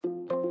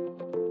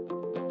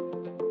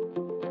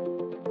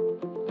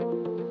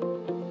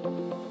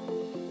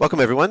Welcome,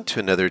 everyone, to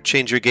another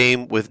Change Your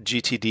Game with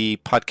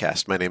GTD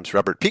podcast. My name's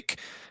Robert Peak,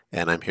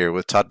 and I'm here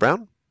with Todd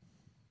Brown.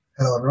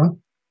 Hello, everyone.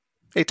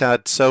 Hey,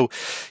 Todd. So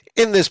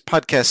in this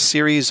podcast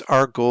series,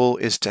 our goal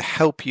is to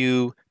help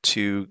you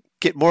to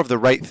get more of the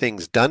right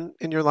things done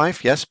in your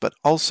life, yes, but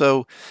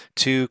also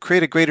to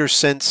create a greater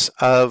sense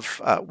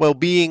of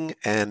well-being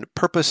and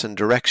purpose and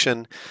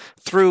direction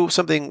through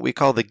something we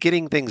call the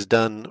Getting Things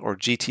Done, or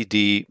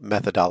GTD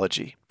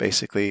methodology.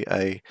 Basically,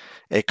 a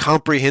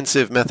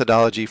comprehensive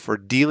methodology for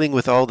dealing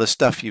with all the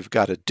stuff you've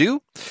got to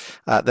do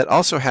that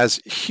also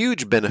has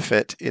huge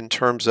benefit in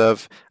terms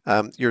of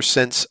your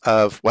sense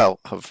of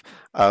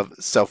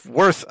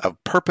self-worth,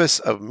 of purpose,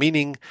 of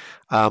meaning,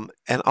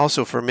 and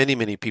also for many,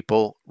 many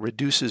people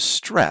reduces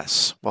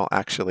stress while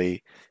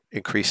actually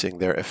increasing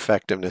their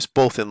effectiveness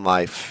both in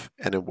life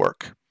and in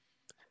work.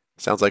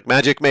 Sounds like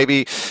magic,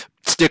 maybe?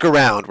 Stick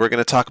around. We're going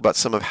to talk about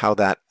some of how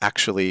that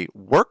actually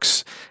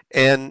works.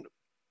 And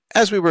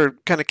as we were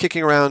kind of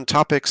kicking around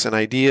topics and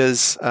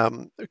ideas,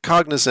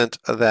 cognizant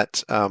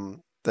that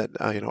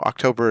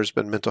October has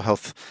been Mental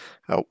Health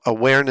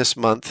Awareness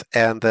Month,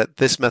 and that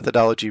this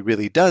methodology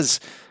really does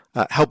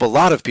help a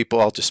lot of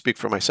people. I'll just speak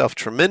for myself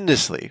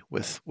tremendously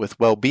with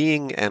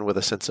well-being and with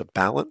a sense of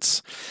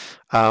balance.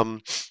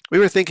 We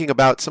were thinking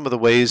about some of the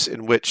ways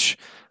in which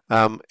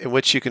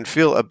you can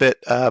feel a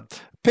bit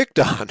picked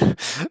on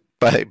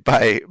by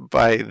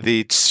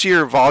the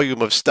sheer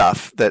volume of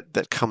stuff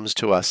that comes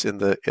to us in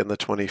the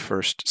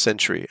 21st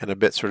century, and a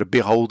bit sort of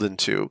beholden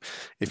to,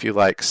 if you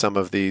like, some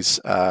of these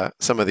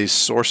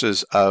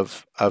sources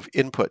of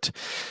input.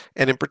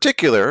 And in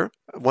particular,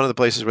 one of the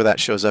places where that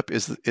shows up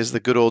is the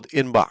good old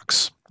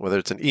inbox, whether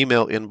it's an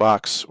email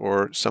inbox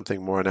or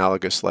something more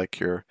analogous like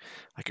your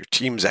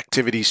Teams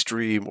activity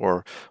stream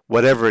or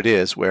whatever it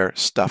is, where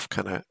stuff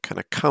kind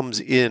of comes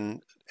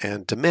in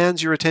and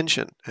demands your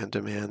attention and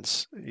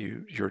demands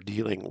you're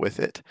dealing with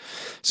it.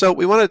 So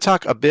we want to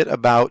talk a bit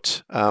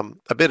about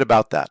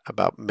that,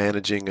 about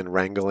managing and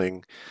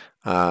wrangling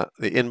the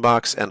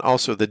inbox, and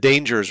also the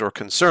dangers or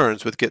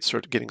concerns with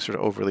getting sort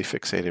of overly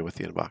fixated with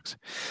the inbox.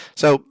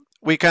 So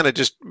we kind of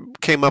just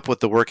came up with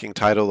the working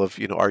title of,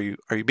 are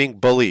you being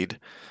bullied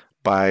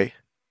by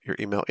your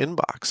email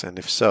inbox? And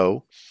if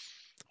so,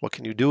 what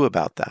can you do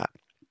about that?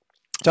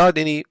 Todd,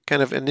 any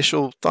kind of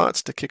initial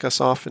thoughts to kick us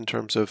off in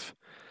terms of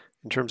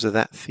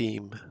that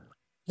theme?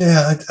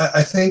 Yeah,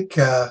 I think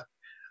I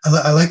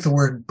like the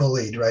word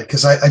bullied, right?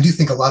 Because I do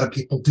think a lot of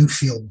people do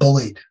feel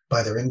bullied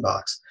by their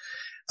inbox.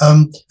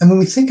 And when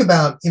we think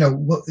about,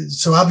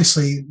 so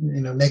obviously,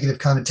 negative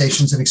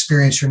connotations and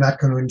experience, you're not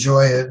going to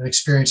enjoy an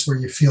experience where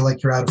you feel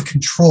like you're out of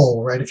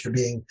control, right? If you're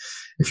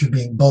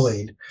being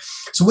bullied.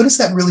 So what does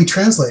that really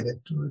translate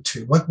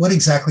to? What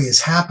exactly is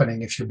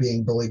happening if you're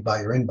being bullied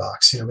by your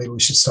inbox? Maybe we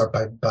should start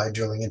by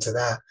drilling into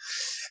that.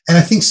 And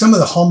I think some of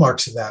the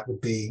hallmarks of that would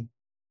be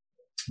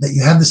that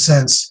you have the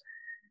sense,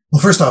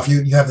 well, first off,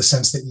 you have the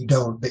sense that you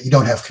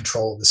don't have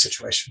control of the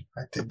situation,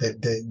 right?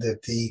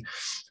 That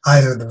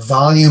either the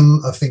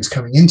volume of things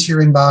coming into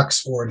your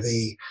inbox or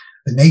the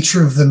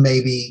nature of them,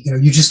 maybe,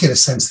 you just get a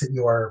sense that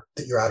you're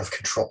out of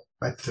control,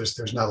 right?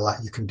 There's not a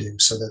lot you can do.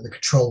 So that the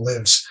control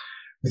lives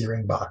with your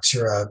inbox.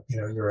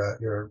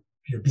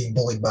 You're being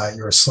bullied by it.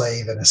 You're a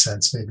slave in a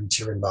sense, maybe,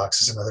 to your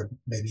inbox is another,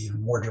 maybe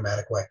even more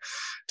dramatic way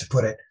to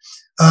put it.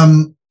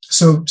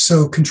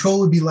 So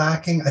control would be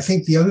lacking. I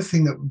think the other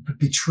thing that would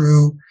be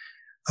true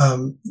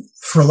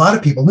for a lot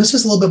of people, and this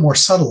is a little bit more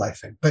subtle, I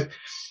think, but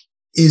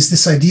is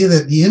this idea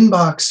that the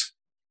inbox,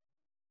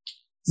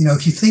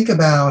 if you think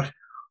about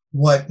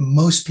what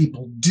most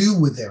people do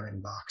with their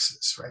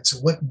inboxes, right? So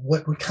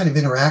what kind of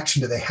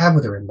interaction do they have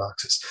with their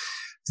inboxes?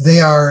 The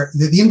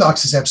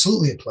inbox is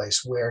absolutely a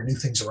place where new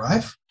things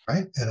arrive,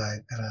 right? And I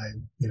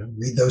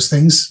read those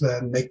things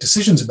and make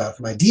decisions about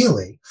them,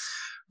 ideally.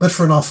 But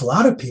for an awful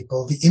lot of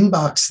people, the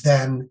inbox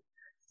then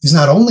is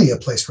not only a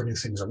place where new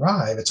things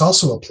arrive, it's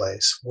also a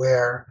place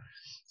where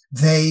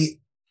they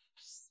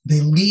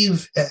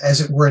leave, as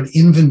it were, an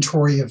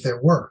inventory of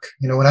their work.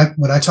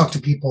 When I talk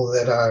to people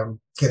that are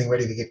getting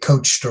ready to get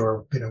coached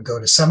or, go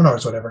to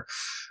seminars, whatever,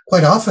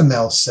 quite often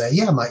they'll say,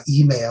 yeah, my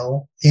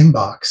email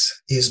inbox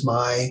is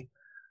my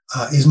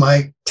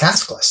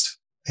task list,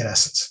 in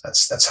essence.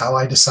 That's how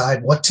I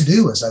decide what to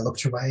do as I look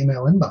through my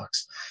email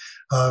inbox.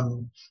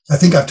 I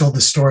think I've told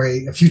this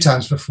story a few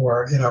times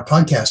before in our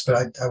podcast,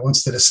 but I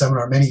once did a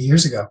seminar many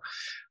years ago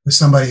with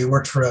somebody who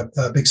worked for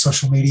a big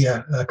social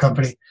media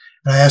company.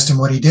 And I asked him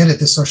what he did at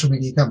this social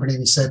media company.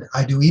 And he said,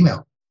 I do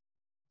email.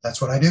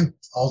 That's what I do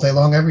all day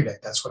long, every day.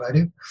 That's what I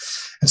do.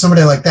 And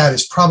somebody like that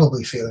is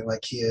probably feeling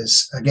like he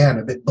is, again,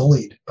 a bit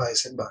bullied by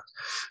his inbox.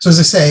 So as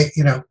I say,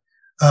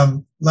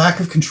 lack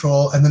of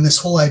control. And then this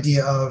whole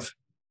idea of,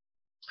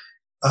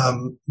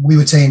 we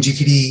would say in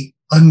GTD,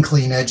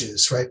 unclean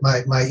edges, right?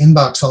 My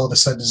inbox all of a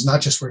sudden is not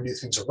just where new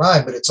things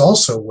arrive, but it's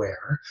also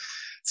where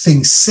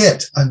things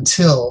sit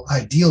until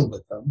I deal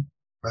with them,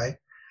 right?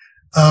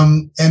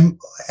 And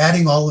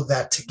adding all of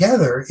that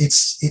together,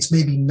 it's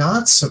maybe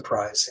not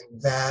surprising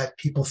that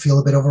people feel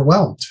a bit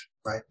overwhelmed,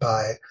 right,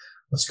 by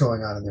what's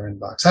going on in their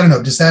inbox. I don't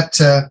know. Does that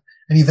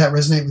any of that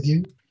resonate with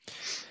you?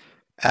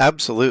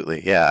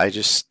 Absolutely. Yeah, I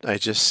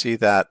just see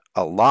that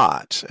a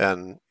lot.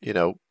 And,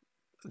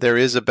 there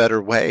is a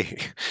better way.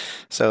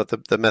 So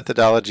the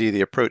methodology, the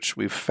approach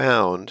we've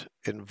found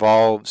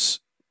involves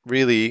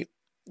really,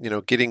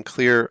 getting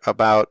clear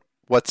about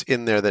what's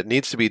in there that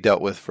needs to be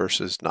dealt with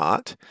versus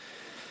not,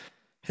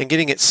 and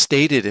getting it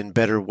stated in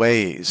better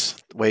ways,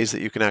 ways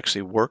that you can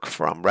actually work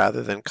from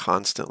rather than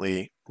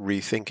constantly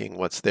rethinking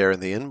what's there in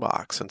the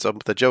inbox. And so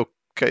the joke,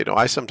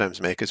 I sometimes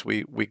make is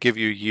we give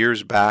you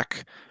years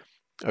back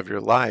of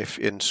your life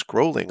in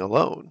scrolling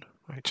alone,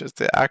 right? Just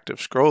the act of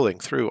scrolling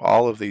through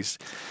all of these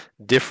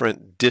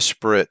different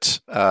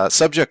disparate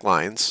subject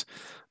lines,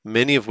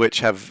 many of which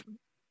have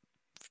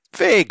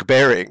vague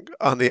bearing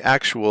on the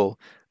actual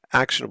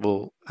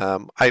actionable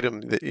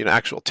item, that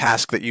actual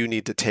task that you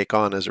need to take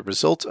on as a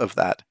result of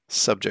that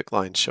subject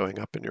line showing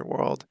up in your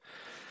world.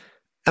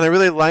 And I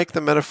really like the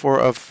metaphor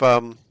of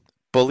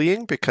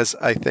bullying, because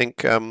I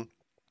think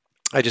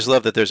I just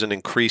love that there's an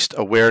increased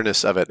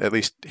awareness of it. At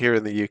least here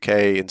in the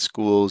UK, in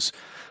schools,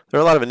 there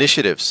are a lot of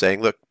initiatives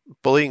saying, "Look,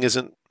 bullying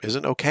isn't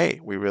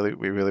okay. We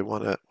really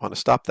want to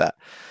stop that."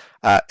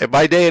 In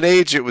my day and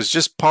age, it was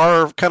just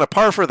kind of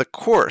par for the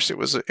course. It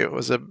was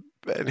a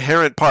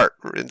inherent part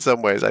in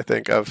some ways, I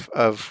think, of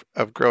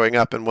growing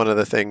up. And one of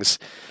the things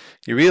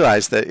you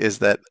realize that is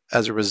that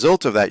as a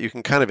result of that, you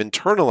can kind of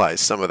internalize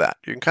some of that.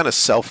 You can kind of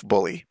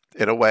self-bully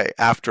in a way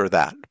after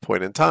that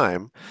point in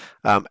time,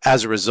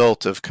 as a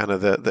result of kind of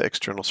the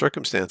external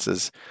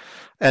circumstances.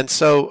 And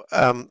so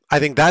I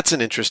think that's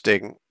an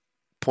interesting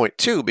point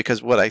too,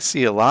 because what I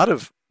see a lot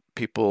of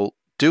people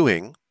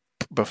doing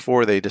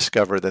before they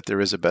discover that there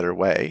is a better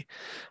way,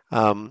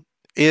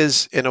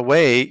 is in a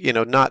way,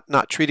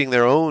 not treating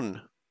their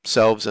own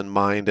selves and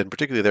mind, and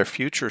particularly their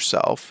future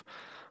self,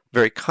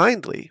 very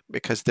kindly,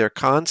 because they're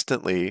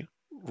constantly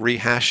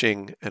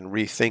rehashing and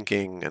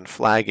rethinking and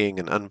flagging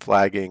and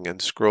unflagging and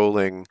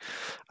scrolling,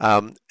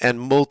 and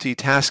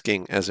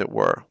multitasking, as it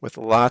were, with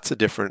lots of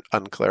different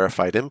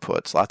unclarified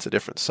inputs, lots of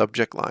different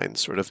subject lines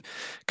sort of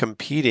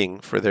competing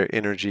for their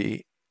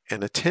energy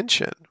and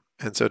attention.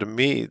 And so to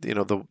me,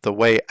 the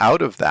way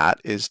out of that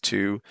is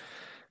to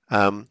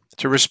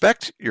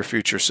respect your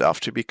future self,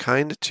 to be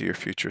kind to your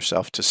future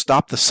self, to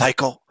stop the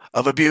cycle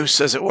of abuse,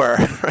 as it were,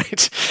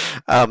 right?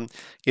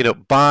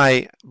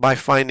 By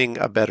finding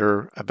a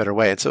better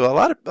way. And so a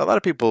lot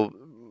of people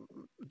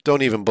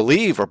don't even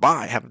believe or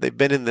they've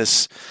been in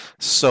this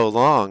so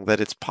long that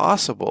it's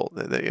possible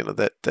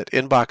that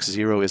inbox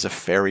zero is a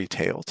fairy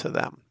tale to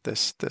them.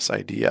 This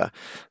idea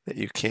that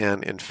you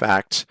can, in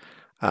fact,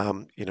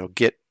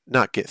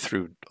 not get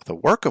through the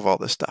work of all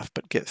this stuff,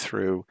 but get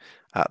through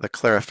the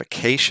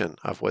clarification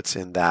of what's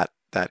in that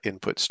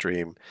input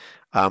stream,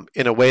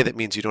 in a way that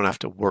means you don't have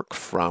to work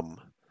from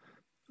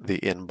the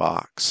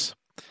inbox.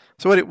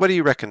 So what do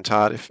you reckon,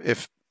 Todd?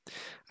 If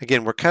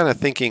again, we're kind of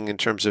thinking in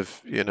terms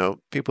of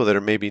people that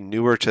are maybe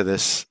newer to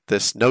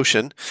this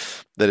notion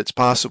that it's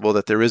possible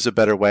that there is a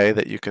better way,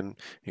 that you can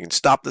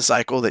stop the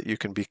cycle, that you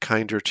can be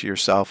kinder to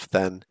yourself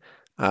than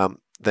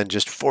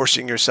just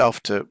forcing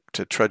yourself to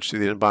trudge through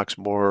the inbox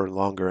more,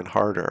 longer, and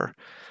harder.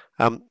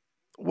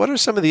 What are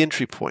some of the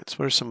entry points?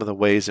 What are some of the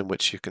ways in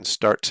which you can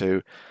start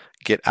to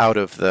get out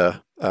of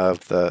the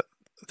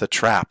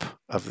trap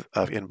of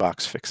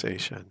inbox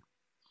fixation?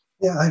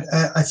 Yeah,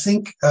 I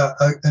think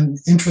an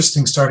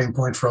interesting starting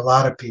point for a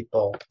lot of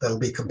people that'll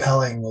be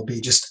compelling will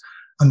be just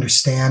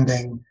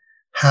understanding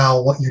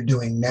how what you're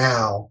doing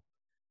now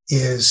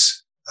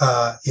is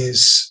well,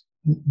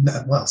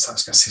 I was going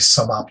to say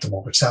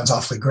suboptimal, which sounds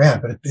awfully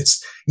grand, but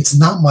it's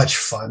not much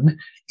fun.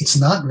 It's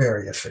not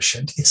very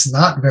efficient. It's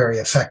not very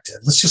effective.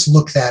 Let's just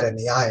look that in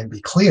the eye and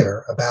be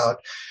clear about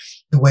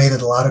the way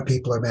that a lot of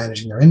people are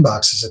managing their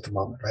inboxes at the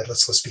moment, right?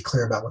 Let's be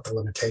clear about what the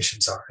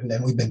limitations are. And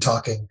then we've been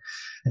talking,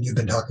 and you've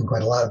been talking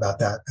quite a lot about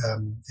that,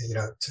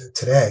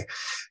 today.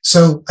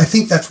 So I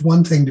think that's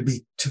one thing to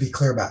be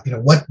clear about.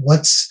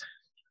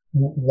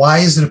 Why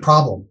is it a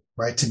problem,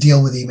 right? To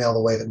deal with email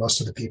the way that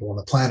most of the people on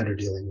the planet are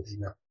dealing with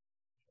email.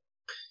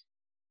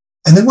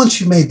 And then once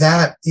you've made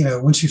that,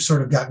 once you've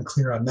sort of gotten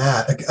clear on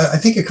that, I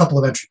think a couple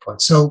of entry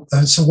points. So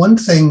one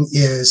thing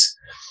is,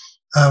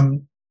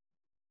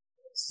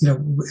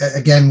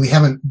 again, we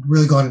haven't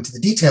really gone into the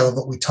detail of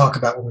what we talk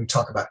about when we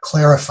talk about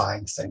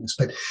clarifying things,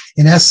 but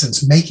in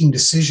essence, making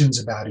decisions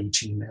about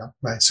each email,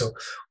 right? So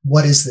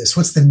what is this?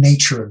 What's the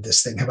nature of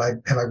this thing? Have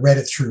I read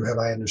it through? Have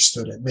I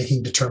understood it?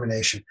 Making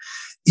determination.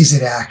 Is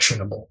it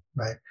actionable,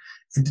 right?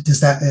 And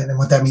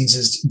what that means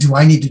is, do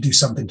I need to do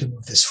something to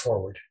move this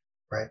forward,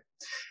 right?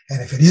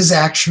 And if it is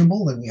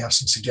actionable, then we have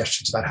some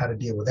suggestions about how to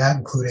deal with that,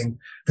 including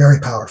very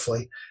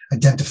powerfully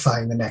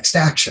identifying the next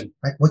action,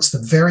 right? What's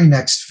the very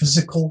next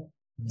physical,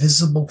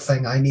 visible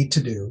thing I need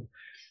to do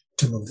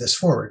to move this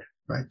forward,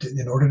 right?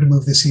 In order to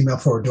move this email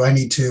forward, do I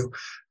need to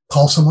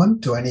call someone?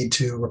 Do I need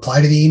to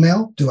reply to the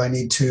email? Do I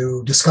need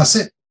to discuss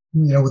it,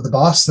 with the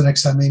boss the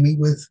next time they meet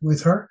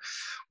with her?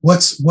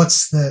 What's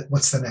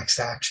the next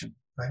action,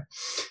 right?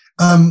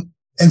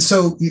 And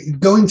so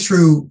going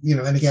through,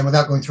 and again,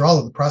 without going through all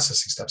of the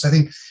processing steps, I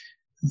think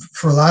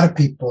for a lot of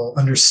people,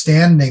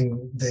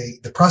 understanding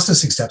the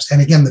processing steps,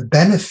 and again, the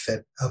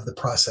benefit of the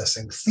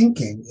processing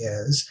thinking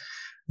is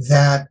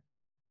that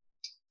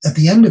at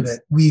the end of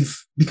it,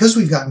 because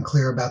we've gotten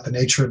clear about the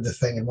nature of the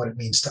thing and what it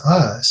means to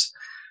us,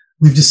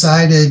 we've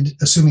decided,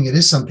 assuming it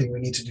is something we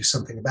need to do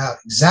something about,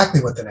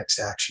 exactly what the next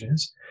action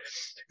is.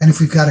 And if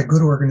we've got a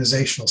good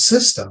organizational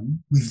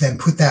system, we've then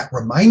put that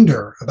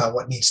reminder about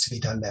what needs to be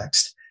done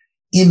next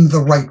in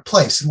the right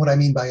place. And what I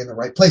mean by in the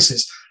right place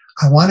is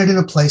I want it in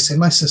a place in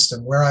my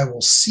system where I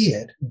will see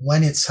it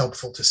when it's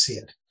helpful to see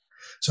it.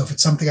 So if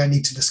it's something I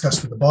need to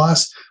discuss with the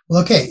boss,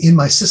 well, okay, in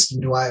my system,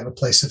 do I have a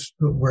place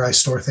where I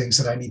store things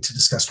that I need to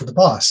discuss with the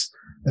boss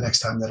the next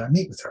time that I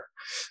meet with her?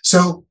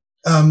 So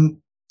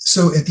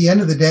at the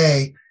end of the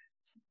day,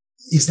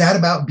 is that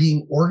about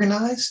being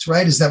organized,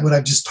 right? Is that what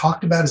I've just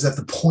talked about? Is that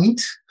the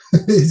point?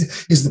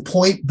 Is the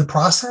point the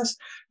process?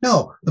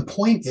 No, the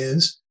point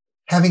is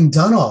having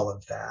done all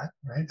of that,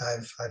 right?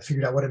 I've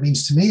figured out what it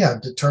means to me.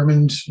 I've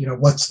determined,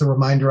 what's the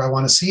reminder I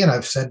want to see. And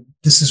I've said,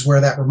 this is where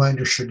that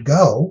reminder should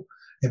go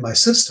in my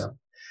system.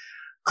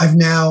 I've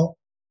now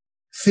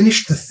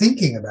finished the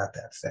thinking about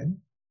that thing.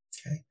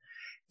 Okay.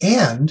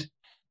 And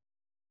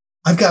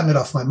I've gotten it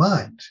off my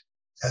mind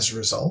as a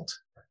result.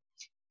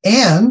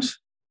 And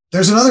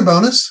there's another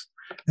bonus.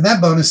 And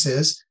that bonus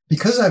is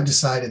because I've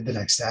decided the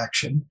next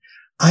action,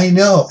 I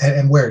know,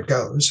 and where it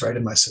goes, right,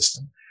 in my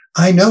system,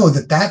 I know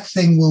that that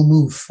thing will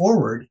move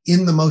forward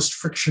in the most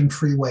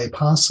friction-free way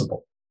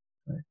possible.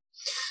 Right?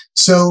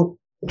 So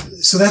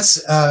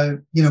that's,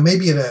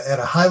 maybe at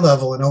a high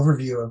level, an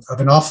overview of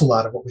an awful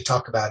lot of what we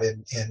talk about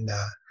in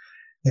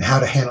how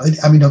to handle it.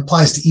 I mean, it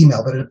applies to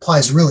email, but it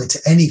applies really to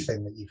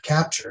anything that you've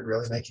captured,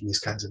 really making these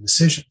kinds of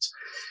decisions.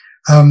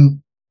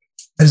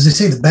 As I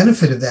say, the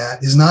benefit of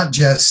that is not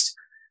just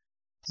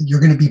you're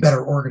going to be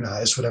better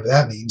organized, whatever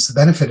that means. The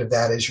benefit of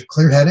that is you're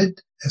clear-headed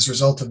as a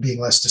result of being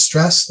less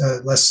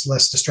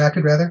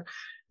distracted rather.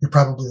 You're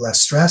probably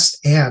less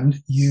stressed, and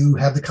you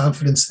have the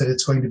confidence that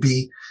it's going to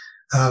be,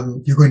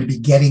 you're going to be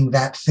getting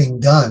that thing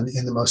done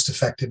in the most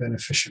effective and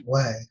efficient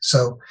way.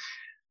 So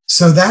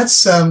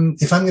that's,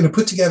 if I'm going to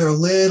put together a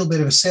little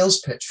bit of a sales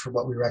pitch for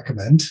what we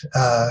recommend,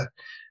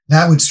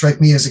 that would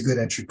strike me as a good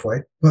entry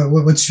point.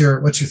 What's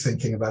your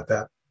thinking about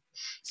that?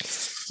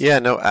 Yeah,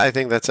 no, I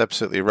think that's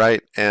absolutely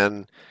right.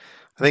 And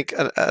I think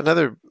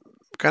another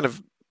kind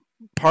of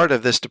part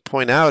of this to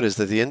point out is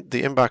that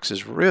the inbox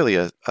is really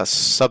a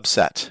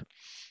subset,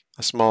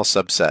 a small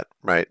subset,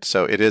 right?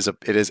 So it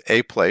is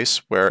a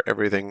place where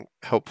everything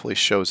hopefully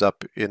shows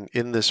up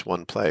in this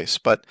one place.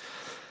 But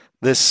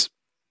this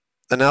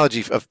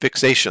analogy of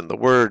fixation, the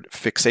word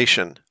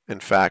fixation, in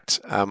fact,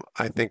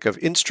 I think of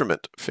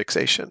instrument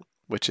fixation,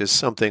 which is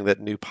something that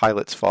new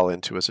pilots fall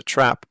into as a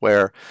trap,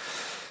 where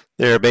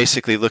they're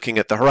basically looking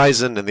at the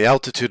horizon and the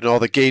altitude and all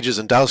the gauges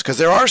and dials, because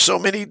there are so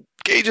many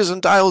gauges and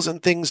dials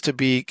and things to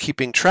be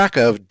keeping track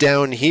of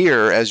down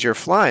here as you're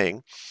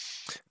flying,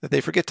 that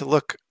they forget to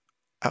look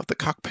out the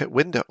cockpit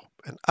window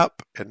and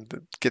up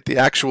and get the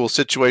actual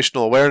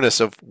situational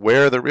awareness of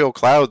where the real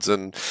clouds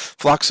and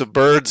flocks of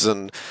birds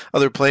and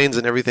other planes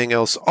and everything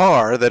else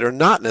are that are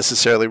not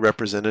necessarily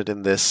represented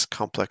in this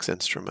complex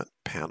instrument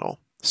panel.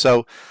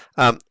 So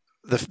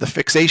the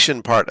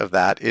fixation part of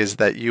that is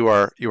that you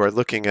are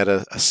looking at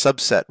a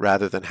subset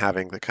rather than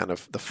having the kind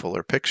of the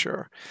fuller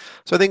picture.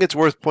 So I think it's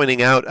worth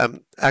pointing out,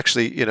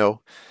 actually,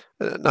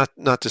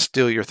 not to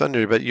steal your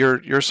thunder, but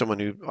you're someone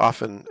who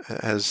often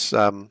has,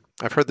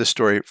 I've heard this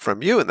story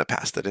from you in the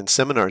past, that in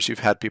seminars you've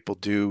had people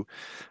do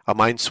a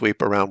mind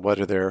sweep around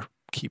what are their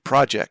key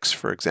projects,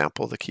 for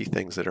example, the key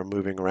things that are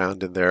moving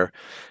around in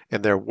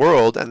their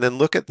world, and then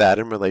look at that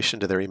in relation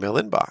to their email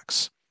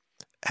inbox.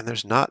 And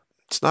it's not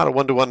a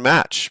one-to-one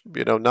match.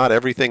 Not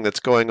everything that's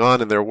going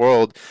on in their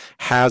world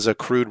has a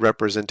crude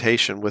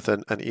representation with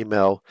an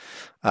email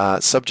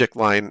subject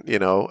line,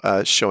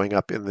 showing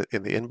up in the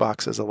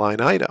inbox as a line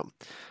item.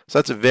 So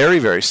that's a very,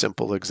 very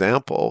simple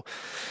example.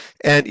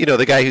 And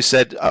the guy who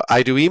said,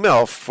 "I do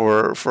email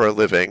for a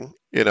living,"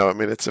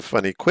 it's a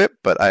funny quip,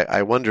 but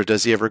I wonder,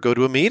 does he ever go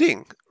to a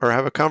meeting or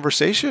have a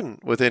conversation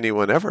with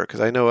anyone ever?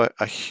 Because I know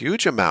a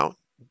huge amount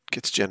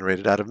gets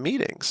generated out of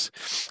meetings.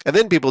 And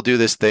then people do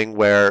this thing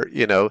where,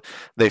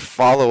 they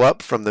follow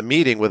up from the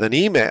meeting with an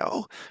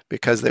email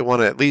because they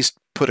want to at least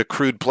put a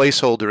crude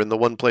placeholder in the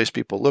one place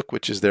people look,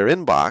 which is their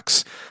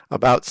inbox,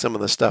 about some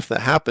of the stuff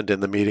that happened in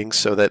the meeting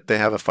so that they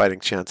have a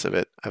fighting chance of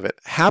it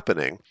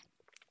happening.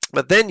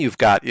 But then you've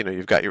got your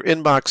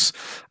inbox,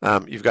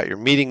 you've got your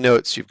meeting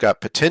notes, you've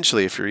got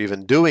potentially, if you're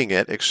even doing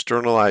it,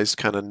 externalized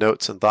kind of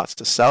notes and thoughts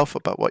to self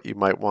about what you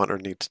might want or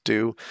need to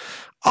do.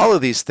 All of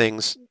these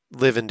things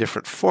live in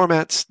different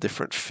formats,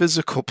 different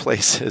physical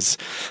places.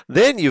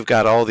 Then you've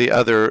got all the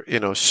other,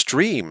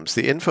 streams,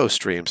 the info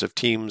streams of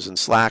Teams and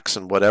Slacks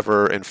and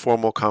whatever,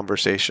 informal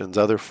conversations,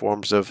 other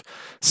forms of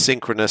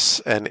synchronous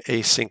and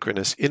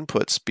asynchronous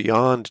inputs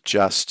beyond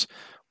just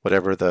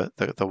whatever the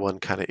one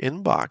kind of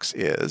inbox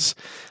is.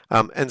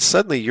 And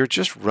suddenly you're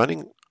just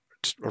running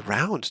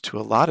around to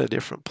a lot of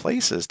different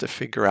places to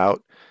figure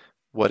out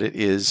what it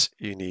is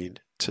you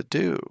need to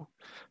do.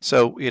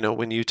 So,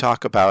 when you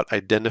talk about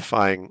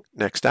identifying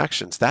next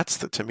actions, that's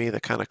to me, the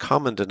kind of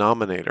common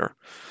denominator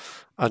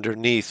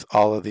underneath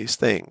all of these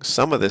things.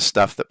 Some of this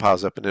stuff that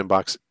pops up in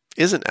inbox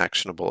isn't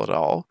actionable at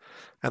all.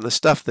 And the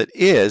stuff that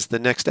is, the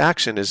next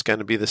action is going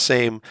to be the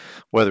same,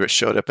 whether it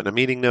showed up in a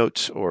meeting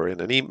note or in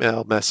an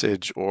email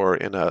message or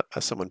in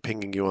someone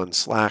pinging you on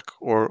Slack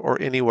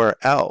or anywhere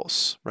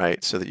else,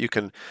 right? So that you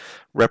can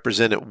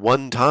represent it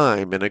one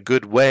time in a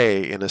good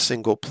way in a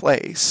single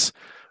place,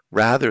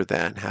 rather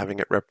than having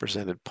it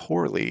represented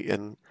poorly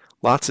in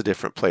lots of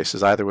different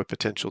places, either with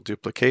potential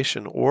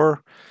duplication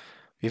or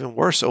even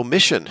worse,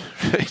 omission,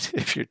 right?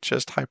 If you're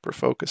just hyper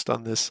focused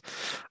on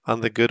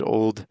on the good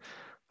old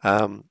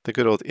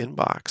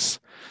inbox.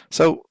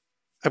 So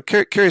I'm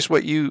curious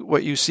what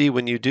you see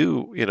when you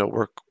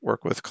do,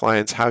 work with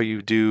clients, how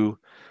you do,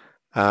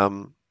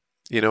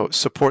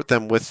 support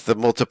them with the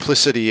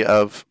multiplicity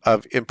of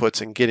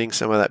inputs and getting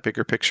some of that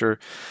bigger picture.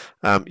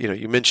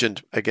 You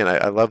mentioned, again,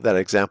 I love that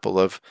example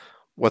of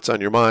what's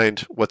on your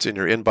mind, what's in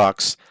your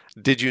inbox.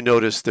 Did you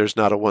notice there's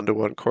not a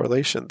one-to-one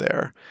correlation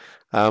there?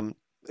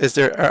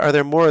 Are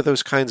there more of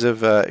those kinds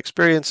of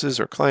experiences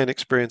or client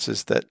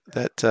experiences that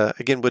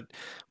again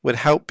would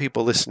help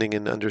people listening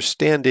in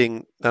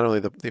understanding not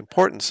only the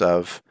importance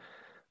of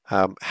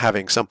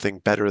having something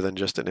better than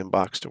just an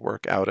inbox to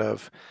work out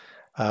of,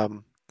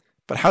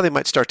 but how they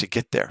might start to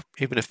get there,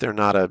 even if they're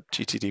not a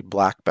GTD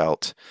black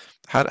belt?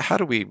 How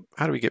do we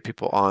get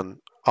people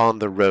on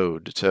the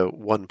road to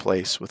one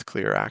place with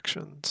clear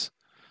actions?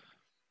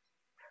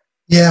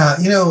 Yeah,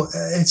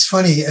 it's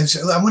funny.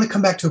 I want to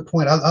come back to a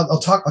point. I'll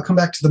come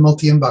back to the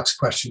multi-inbox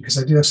question because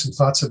I do have some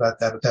thoughts about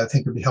that I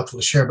think would be helpful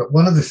to share. But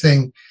one other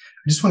thing,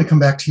 I just want to come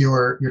back to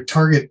your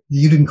target.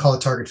 You didn't call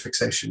it target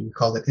fixation; you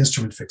called it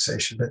instrument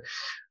fixation. But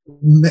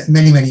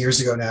many years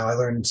ago now, I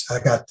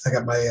got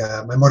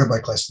my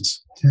motorbike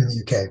license here in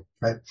the UK,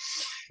 right?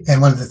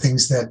 And one of the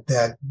things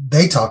that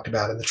they talked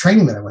about in the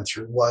training that I went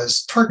through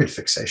was target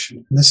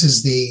fixation. And this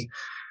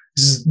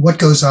is what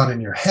goes on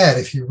in your head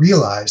if you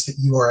realize that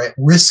you are at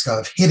risk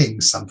of hitting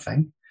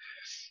something.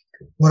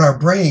 What our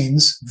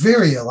brains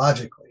very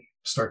illogically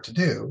start to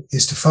do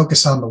is to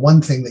focus on the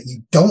one thing that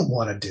you don't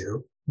want to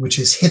do, which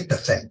is hit the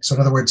thing. So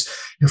in other words,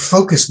 your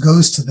focus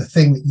goes to the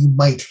thing that you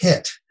might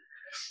hit.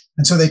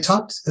 And so they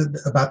talked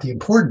about the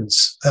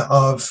importance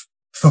of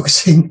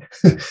focusing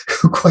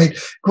quite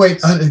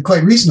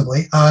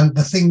reasonably on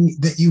the thing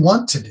that you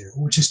want to do,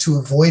 which is to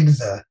avoid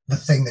the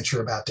thing that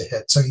you're about to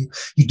hit. So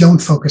you don't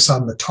focus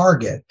on the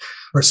target,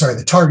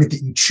 the target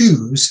that you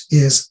choose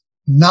is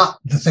not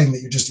the thing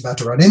that you're just about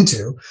to run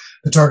into.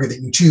 The target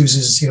that you choose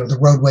is, the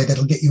roadway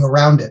that'll get you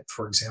around it,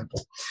 for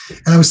example.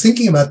 And I was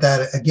thinking about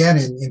that again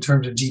in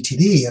terms of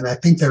GTD. And I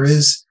think there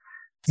is,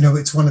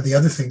 it's one of the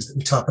other things that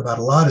we talk about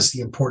a lot is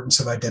the importance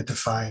of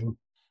identifying,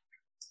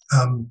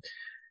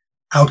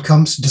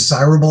 outcomes,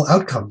 desirable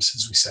outcomes,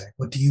 as we say.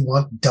 What do you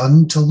want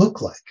done to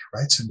look like,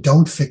 right? So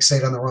don't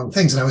fixate on the wrong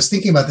things. And I was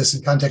thinking about this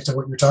in context of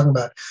what you're talking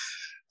about.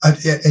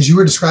 As you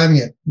were describing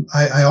it,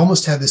 I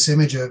almost had this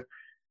image of,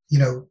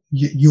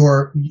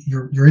 you're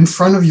in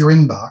front of your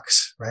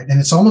inbox, right? And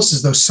it's almost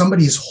as though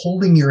somebody is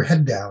holding your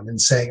head down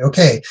and saying,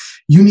 okay,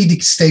 you need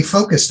to stay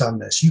focused on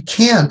this. You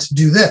can't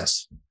do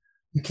this.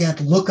 You can't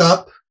look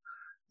up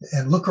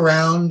and look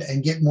around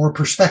and get more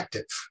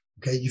perspective.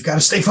 Okay, you've got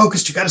to stay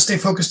focused. You've got to stay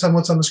focused on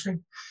what's on the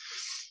screen.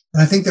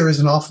 And I think there is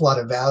an awful lot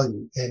of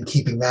value in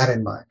keeping that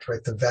in mind,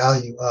 right? The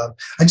value of,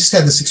 I just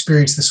had this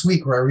experience this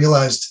week where I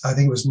realized, I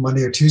think it was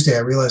Monday or Tuesday,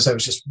 I realized I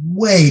was just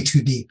way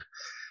too deep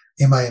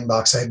in my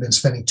inbox. I had been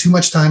spending too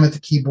much time at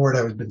the keyboard.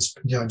 I was been,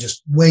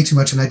 just way too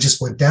much. And I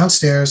just went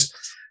downstairs,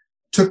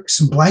 took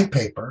some blank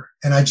paper,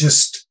 and I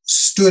just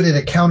stood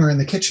at a counter in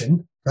the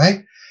kitchen,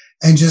 right?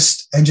 And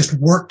just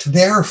worked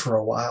there for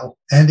a while.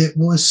 And it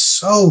was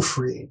so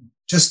freeing.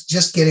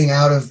 Just getting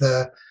out of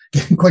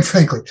quite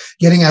frankly,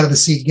 getting out of the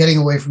seat, getting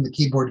away from the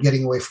keyboard,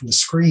 getting away from the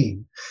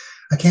screen.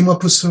 I came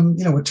up with some,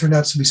 what turned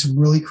out to be some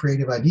really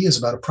creative ideas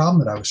about a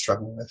problem that I was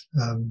struggling with.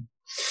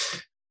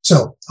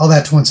 So all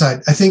that to one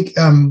side. I think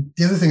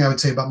the other thing I would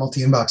say about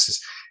multi-inbox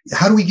is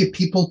how do we get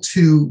people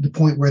to the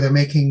point where they're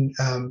making,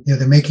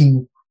 they're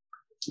making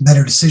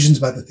better decisions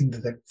about the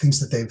things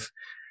that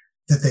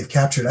they've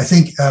captured. I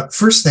think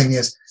first thing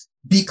is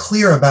be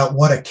clear about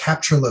what a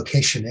capture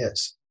location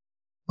is.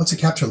 What's a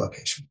capture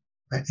location?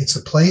 Right? It's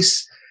a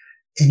place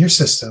in your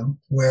system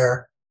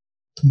where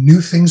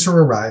new things are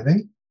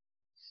arriving,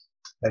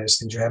 that is,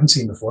 things you haven't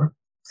seen before,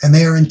 and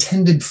they are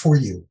intended for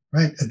you,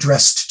 right?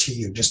 Addressed to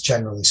you, just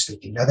generally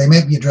speaking. Now, they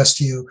may be addressed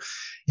to you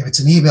if it's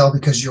an email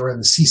because you're in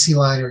the CC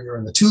line or you're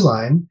in the to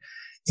line.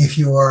 If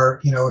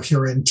you're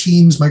in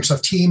Teams,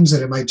 Microsoft Teams,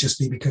 then it might just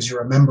be because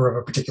you're a member of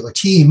a particular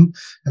team,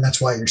 and that's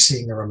why you're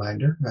seeing the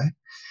reminder, right?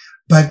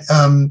 But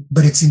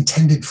it's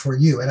intended for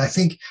you. And I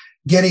think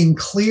getting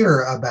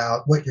clear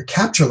about what your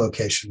capture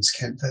locations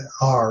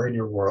are in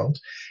your world,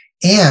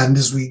 and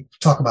as we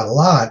talk about a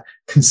lot,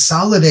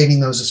 consolidating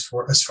those as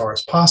far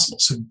as possible.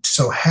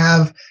 So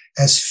have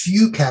as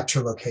few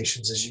capture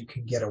locations as you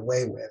can get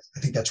away with. I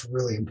think that's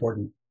really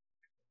important.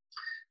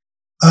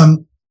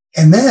 And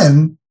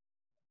then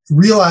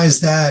realize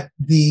that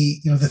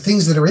the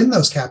things that are in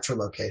those capture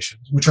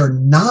locations, which are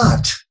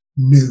not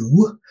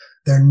new,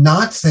 they're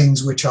not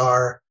things which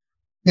are,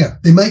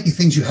 they might be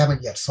things you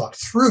haven't yet thought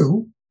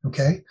through,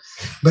 okay,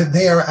 but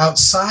they are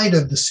outside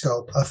of the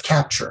scope of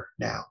capture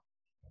now.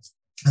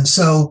 And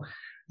so,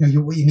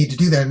 what you need to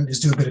do then is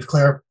do a bit of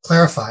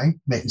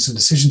clarifying, making some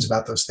decisions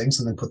about those things,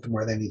 and then put them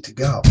where they need to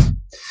go.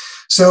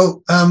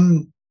 So,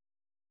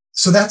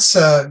 so that's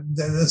a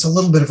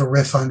little bit of a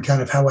riff on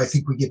kind of how I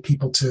think we get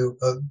people to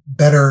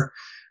better,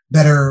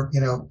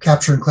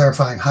 capture and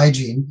clarifying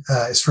hygiene.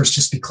 Is first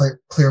just be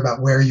clear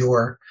about where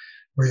your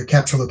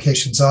capture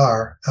locations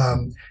are,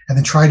 and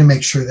then try to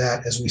make sure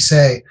that, as we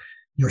say,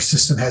 your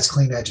system has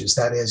clean edges.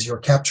 That is, your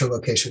capture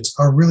locations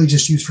are really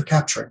just used for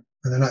capturing,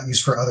 and they're not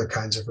used for other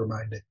kinds of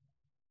reminding.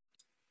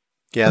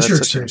 Yeah,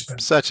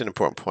 that's such an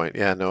important point.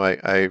 Yeah, no,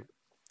 I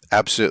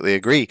absolutely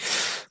agree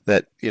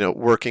that,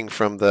 working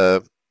from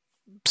the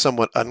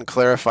somewhat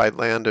unclarified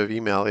land of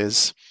email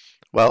is,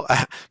 well,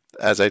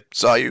 as I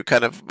saw you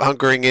kind of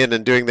hunkering in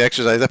and doing the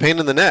exercise, a pain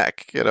in the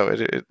neck,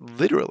 it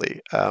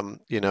literally,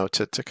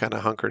 to kind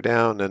of hunker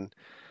down. And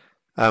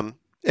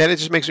it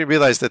just makes me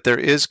realize that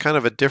there's a kind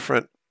of a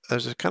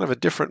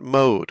different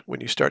mode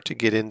when you start to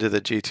get into the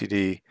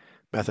GTD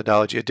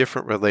methodology, a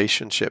different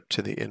relationship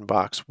to the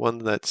inbox, one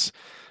that's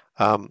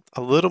a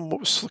little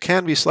more,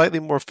 can be slightly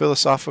more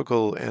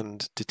philosophical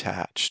and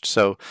detached.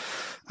 So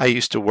I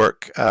used to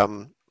work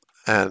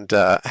and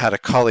had a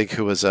colleague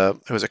who was a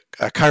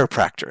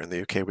chiropractor in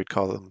the UK. We'd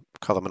call him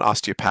an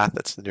osteopath.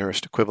 That's the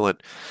nearest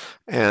equivalent.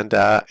 And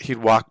he'd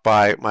walk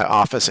by my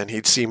office and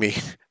he'd see me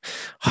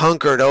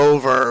hunkered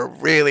over,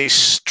 really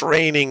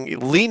straining,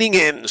 leaning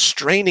in,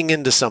 straining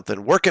into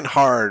something, working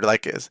hard.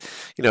 Like,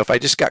 if I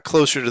just got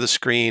closer to the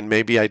screen,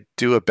 maybe I'd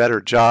do a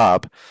better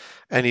job.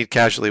 And he'd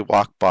casually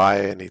walk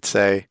by and he'd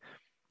say,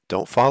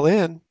 "Don't fall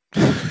in."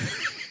 Because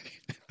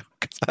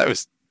I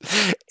was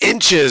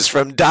inches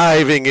from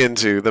diving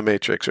into the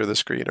matrix or the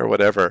screen or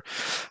whatever.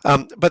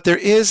 But there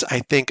is, I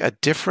think, a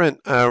different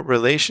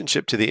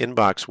relationship to the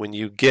inbox when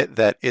you get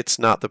that it's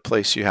not the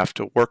place you have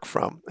to work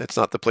from. It's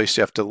not the place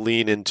you have to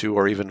lean into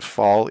or even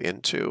fall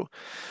into.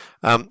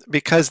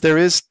 Because there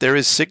is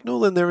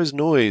signal and there is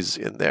noise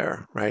in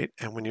there, right?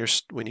 And when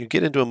you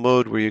get into a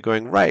mode where you're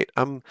going, right,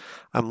 I'm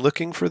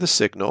looking for the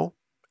signal,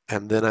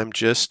 and then I'm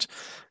just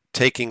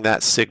taking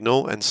that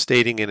signal and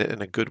stating it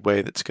in a good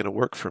way that's going to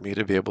work for me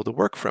to be able to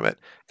work from it.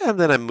 And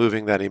then I'm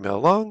moving that email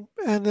along,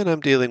 and then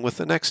I'm dealing with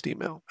the next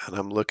email, and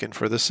I'm looking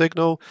for the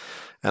signal,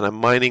 and I'm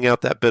mining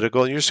out that bit of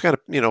gold. And you're just kind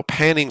of,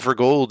 panning for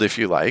gold, if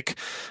you like,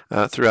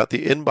 throughout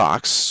the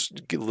inbox,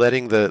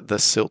 letting the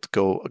silt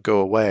go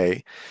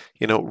away,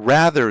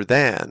 rather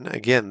than,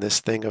 again, this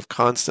thing of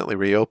constantly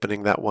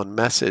reopening that one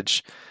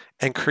message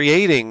and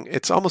creating,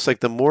 it's almost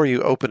like the more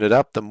you open it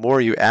up, the more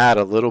you add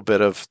a little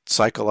bit of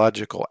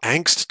psychological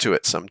angst to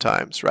it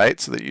sometimes, right?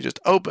 So that you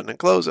just open and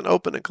close and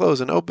open and close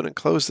and open and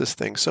close this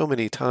thing so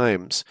many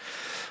times.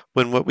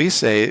 When what we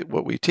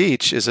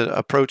teach is an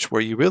approach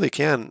where you really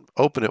can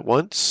open it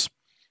once,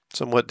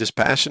 somewhat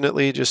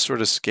dispassionately, just sort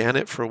of scan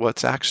it for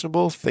what's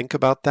actionable, think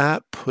about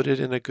that, put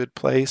it in a good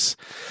place.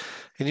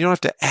 And you don't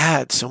have to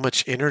add so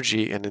much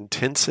energy and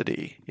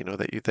intensity,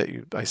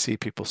 that I see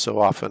people so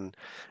often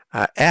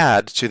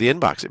add to the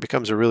inbox. It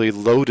becomes a really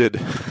loaded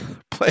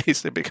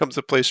place. It becomes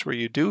a place where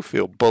you do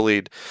feel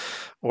bullied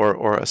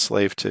or a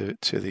slave to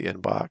the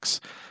inbox.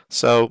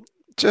 So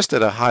just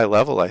at a high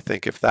level, I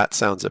think if that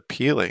sounds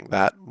appealing,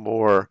 that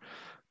more,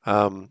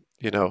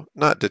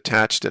 not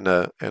detached in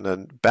a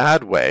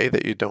bad way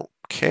that you don't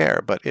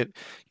care, but it,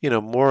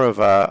 more of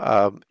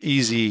a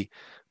easy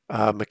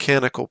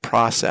mechanical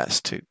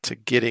process to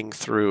getting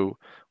through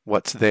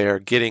what's there,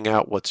 getting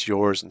out what's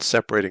yours and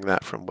separating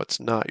that from what's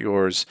not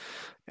yours,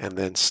 and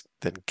then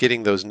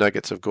getting those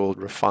nuggets of gold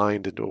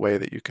refined into a way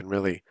that you can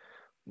really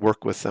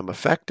work with them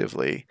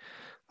effectively,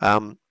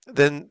 then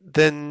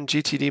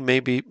GTD may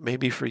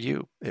be for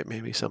you. It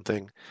may be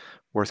something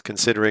worth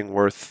considering,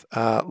 worth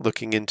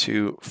looking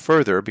into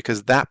further,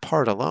 because that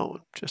part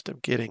alone, just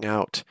of getting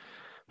out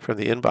from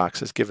the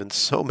inbox, has given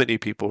so many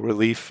people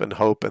relief and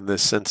hope and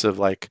this sense of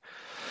like,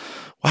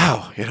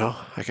 wow,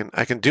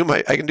 I can do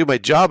my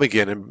job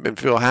again and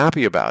feel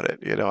happy about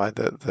it.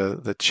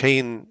 The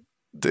chain,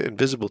 the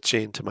invisible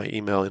chain to my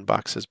email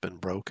inbox has been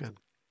broken.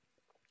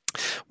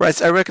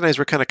 Right, I recognize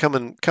we're kind of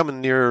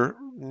coming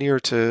near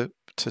to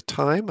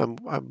time.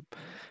 I'm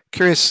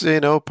curious,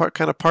 kind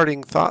of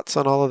parting thoughts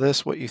on all of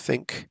this. What you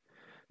think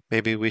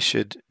maybe we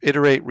should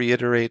iterate,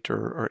 reiterate,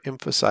 or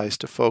emphasize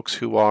to folks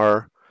who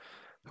are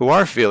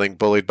feeling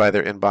bullied by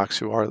their inbox,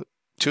 who are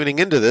tuning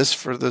into this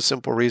for the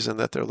simple reason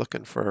that they're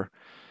looking for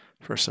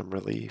some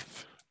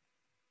relief.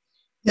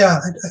 Yeah,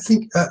 I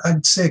think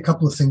I'd say a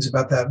couple of things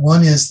about that.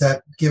 One is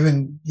that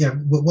given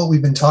what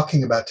we've been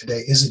talking about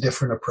today is a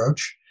different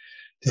approach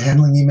to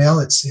handling email.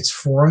 It's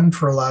foreign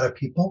for a lot of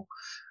people,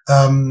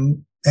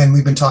 and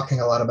we've been talking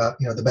a lot about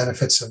the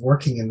benefits of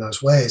working in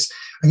those ways.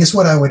 I guess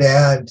what I would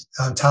add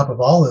on top of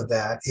all of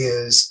that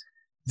is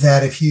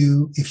that if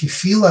you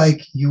feel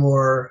like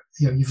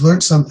you've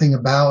learned something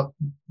about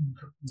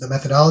the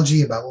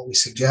methodology, about what we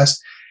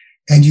suggest,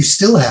 and you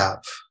still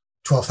have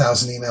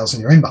 12,000 emails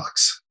in your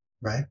inbox,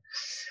 right?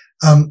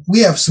 We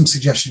have some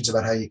suggestions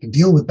about how you can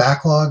deal with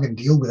backlog and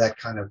deal with that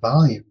kind of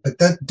volume, but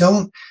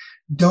don't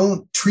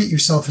treat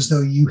yourself as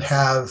though you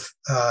have,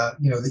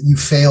 that you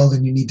failed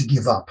and you need to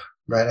give up,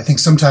 right? I think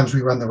sometimes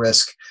we run the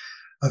risk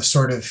of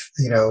sort of,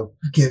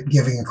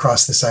 giving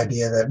across this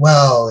idea that,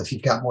 well, if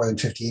you've got more than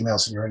 50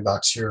 emails in your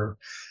inbox,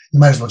 you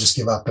might as well just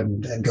give up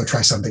and go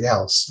try something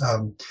else.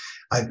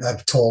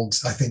 I've told,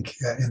 I think,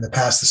 in the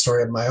past, the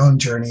story of my own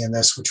journey in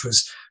this, which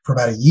was for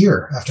about a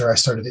year after I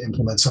started to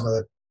implement some of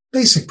the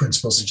basic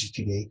principles of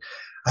GTD.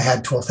 I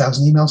had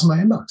 12,000 emails in my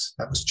inbox.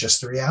 That was just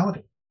the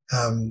reality.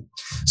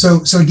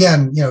 So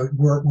again,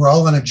 we're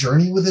all on a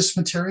journey with this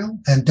material,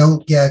 and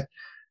don't get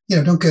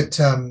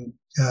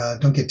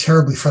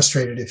terribly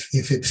frustrated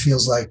if it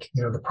feels like,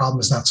 the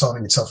problem is not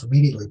solving itself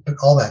immediately. But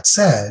all that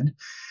said,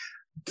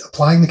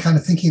 applying the kind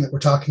of thinking that we're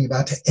talking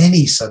about to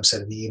any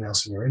subset of the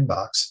emails in your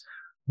inbox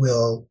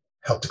will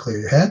help to clear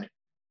your head,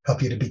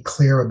 help you to be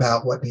clear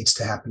about what needs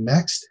to happen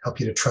next, help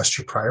you to trust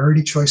your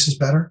priority choices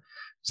better.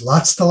 There's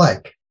lots to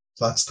like.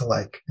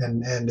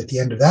 And at the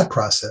end of that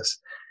process,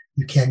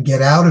 you can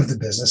get out of the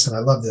business. And I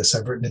love this.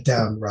 I've written it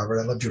down, Robert.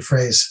 I loved your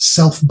phrase,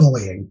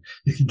 self-bullying.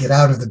 You can get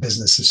out of the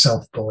business of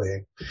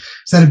self-bullying.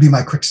 So that'd be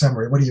my quick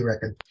summary. What do you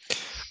reckon?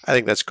 I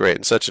think that's great,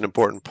 and such an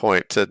important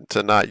point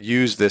to not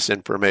use this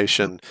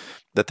information,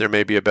 that there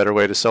may be a better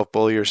way to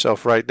self-bully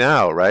yourself right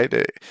now, right?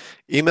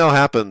 Email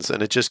happens,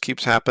 and it just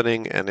keeps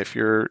happening, and if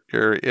you're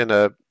in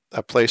a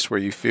place where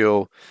you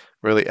feel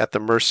really at the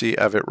mercy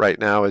of it right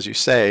now, as you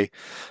say,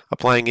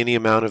 applying any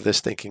amount of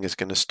this thinking is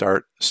going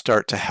to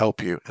start to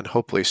help you, and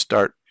hopefully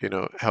start,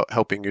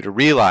 helping you to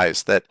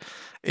realize that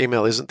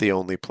email isn't the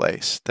only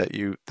place that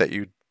you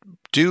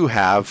do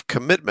have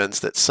commitments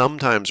that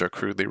sometimes are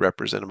crudely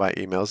represented by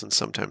emails and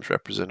sometimes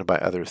represented by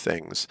other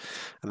things.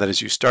 And that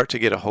as you start to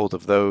get a hold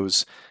of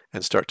those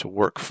and start to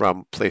work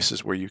from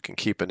places where you can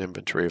keep an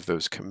inventory of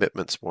those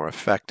commitments more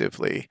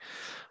effectively,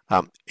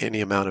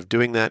 any amount of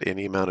doing that,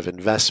 any amount of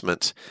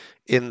investment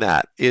in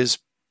that is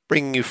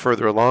bringing you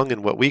further along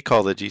in what we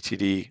call the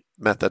GTD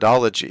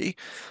methodology.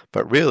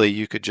 But really,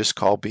 you could just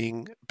call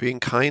being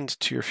kind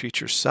to your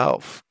future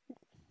self,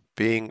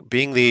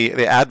 being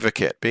the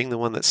advocate, being the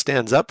one that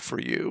stands up for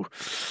you,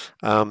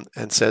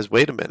 and says,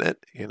 wait a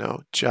minute,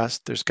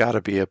 there's got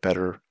to be a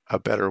better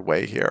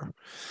way here.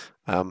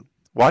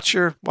 Watch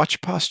your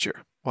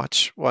posture.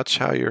 Watch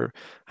how you're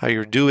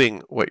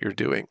doing what you're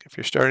doing. If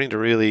you're starting to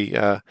really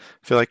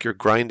feel like you're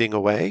grinding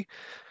away,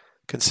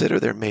 consider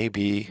there may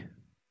be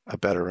a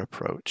better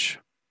approach.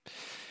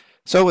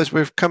 So as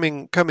we're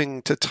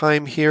coming to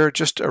time here,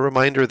 just a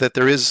reminder that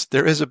there is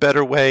a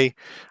better way.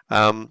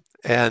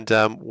 And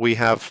we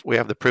have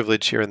the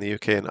privilege here in the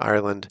UK and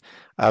Ireland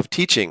of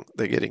teaching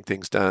the Getting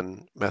Things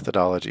Done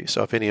methodology.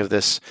 So if any of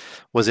this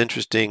was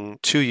interesting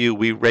to you,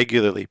 we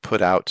regularly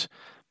put out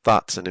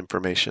thoughts and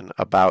information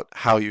about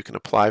how you can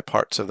apply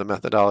parts of the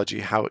methodology,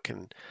 how it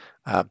can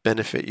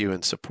benefit you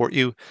and support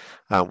you.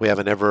 We have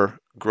an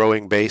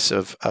ever-growing base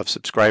of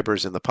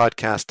subscribers in the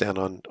podcast and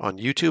on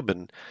YouTube.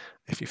 And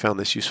if you found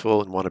this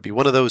useful and want to be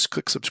one of those,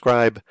 click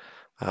subscribe.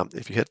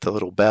 If you hit the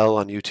little bell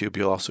on YouTube,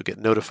 you'll also get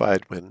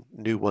notified when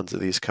new ones of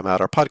these come out.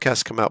 Our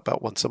podcasts come out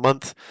about once a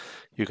month.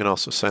 You can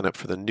also sign up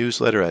for the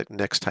newsletter at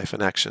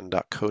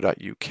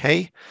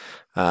next-action.co.uk,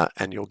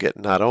 and you'll get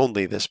not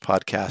only this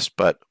podcast,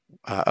 but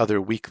other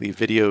weekly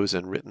videos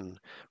and written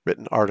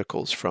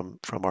articles from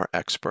our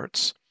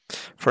experts.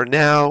 For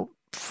now,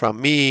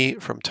 from me,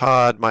 from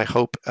Todd, my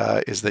hope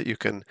is that you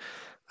can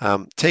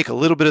take a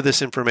little bit of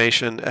this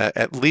information,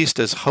 at least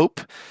as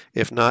hope,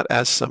 if not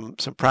as some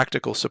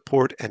practical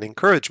support and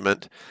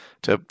encouragement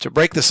to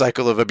break the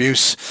cycle of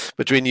abuse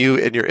between you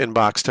and your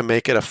inbox, to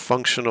make it a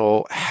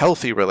functional,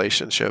 healthy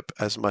relationship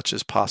as much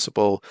as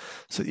possible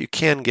so that you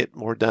can get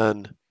more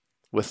done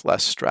with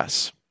less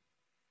stress.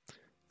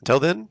 Until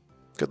then,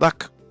 good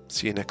luck.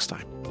 See you next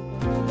time.